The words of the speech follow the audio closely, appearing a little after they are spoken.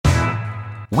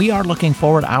We are looking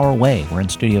forward our way. We're in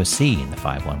Studio C in the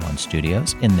 511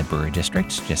 studios in the Brewery District,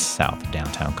 just south of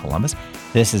downtown Columbus.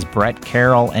 This is Brett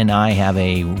Carroll, and I have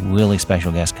a really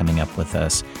special guest coming up with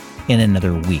us in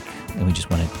another week. And we just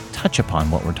want to touch upon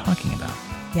what we're talking about.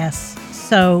 Yes.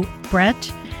 So,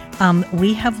 Brett,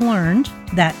 we have learned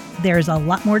that there's a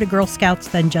lot more to Girl Scouts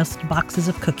than just boxes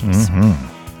of cookies.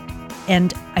 Mm-hmm.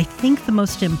 And I think the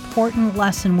most important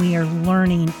lesson we are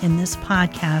learning in this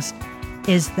podcast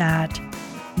is that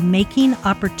making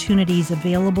opportunities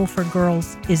available for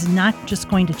girls is not just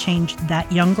going to change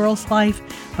that young girl's life,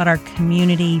 but our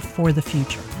community for the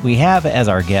future. We have as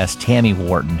our guest Tammy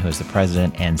Wharton, who is the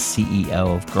president and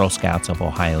CEO of Girl Scouts of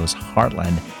Ohio's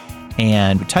Heartland.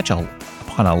 And we touch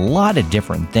upon a lot of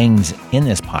different things in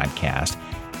this podcast,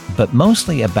 but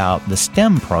mostly about the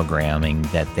STEM programming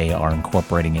that they are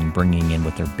incorporating and bringing in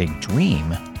with their Big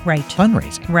Dream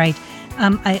fundraising. Right.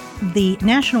 The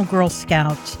National Girl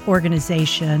Scouts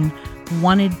organization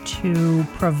wanted to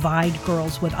provide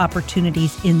girls with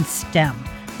opportunities in STEM.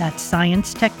 That's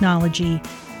science, technology,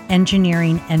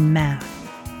 engineering, and math.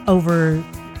 Over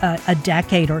a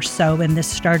decade or so, and this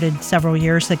started several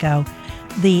years ago,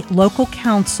 the local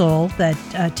council that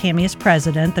Tammy is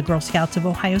president, the Girl Scouts of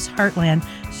Ohio's Heartland,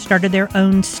 started their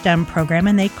own STEM program,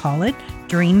 and they call it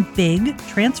Dream Big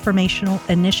Transformational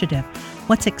Initiative.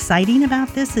 What's exciting about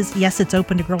this is, yes, it's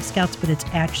open to Girl Scouts, but it's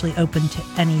actually open to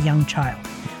any young child.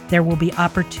 There will be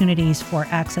opportunities for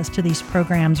access to these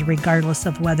programs regardless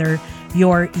of whether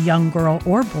your young girl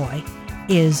or boy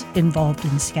is involved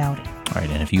in scouting. All right,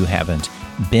 and if you haven't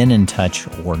been in touch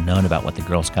or known about what the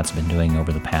Girl Scouts have been doing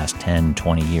over the past 10,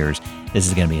 20 years, this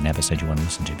is going to be an episode you want to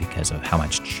listen to because of how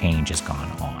much change has gone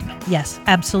on. Yes,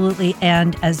 absolutely.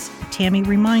 And as Tammy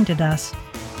reminded us,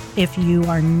 if you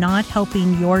are not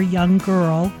helping your young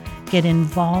girl get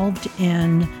involved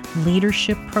in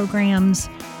leadership programs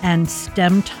and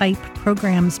STEM-type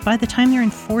programs, by the time they're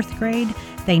in fourth grade,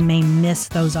 they may miss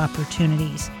those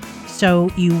opportunities.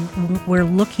 So we're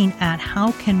looking at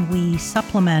how can we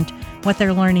supplement what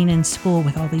they're learning in school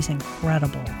with all these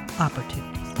incredible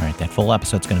opportunities. All right, that full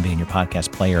episode's going to be in your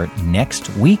podcast player next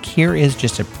week. Here is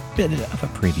just a bit of a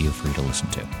preview for you to listen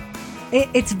to.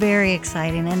 It's very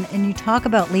exciting. And you talk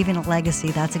about leaving a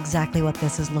legacy. That's exactly what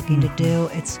this is looking to do.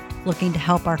 It's looking to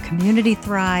help our community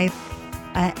thrive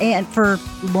and for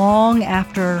long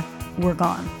after we're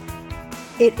gone.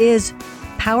 It is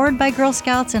powered by Girl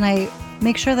Scouts, and I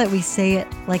make sure that we say it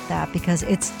like that because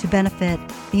it's to benefit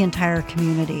the entire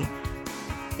community.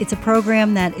 It's a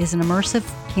program that is an immersive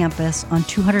campus on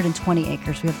 220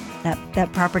 acres. We have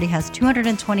that property has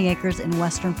 220 acres in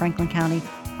western Franklin County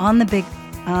on the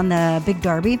Big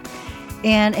Darby,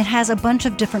 and it has a bunch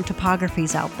of different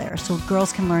topographies out there. So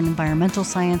girls can learn environmental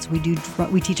science. We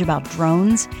teach about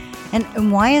drones,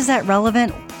 and why is that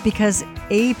relevant? Because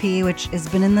AEP, which has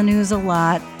been in the news a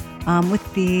lot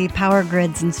with the power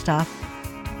grids and stuff,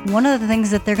 one of the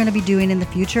things that they're going to be doing in the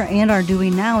future and are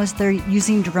doing now is they're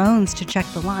using drones to check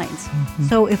the lines. Mm-hmm.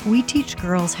 So if we teach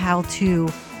girls how to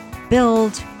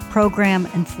build, program,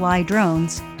 and fly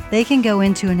drones, they can go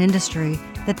into an industry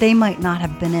that they might not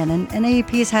have been in. And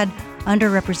AEP has had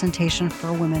underrepresentation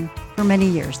for women for many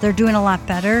years. They're doing a lot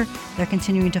better. They're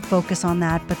continuing to focus on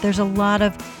that. But there's a lot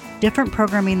of different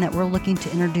programming that we're looking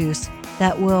to introduce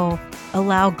that will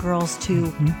allow girls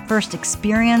to first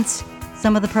experience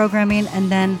some of the programming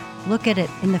and then look at it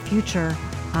in the future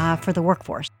for the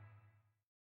workforce.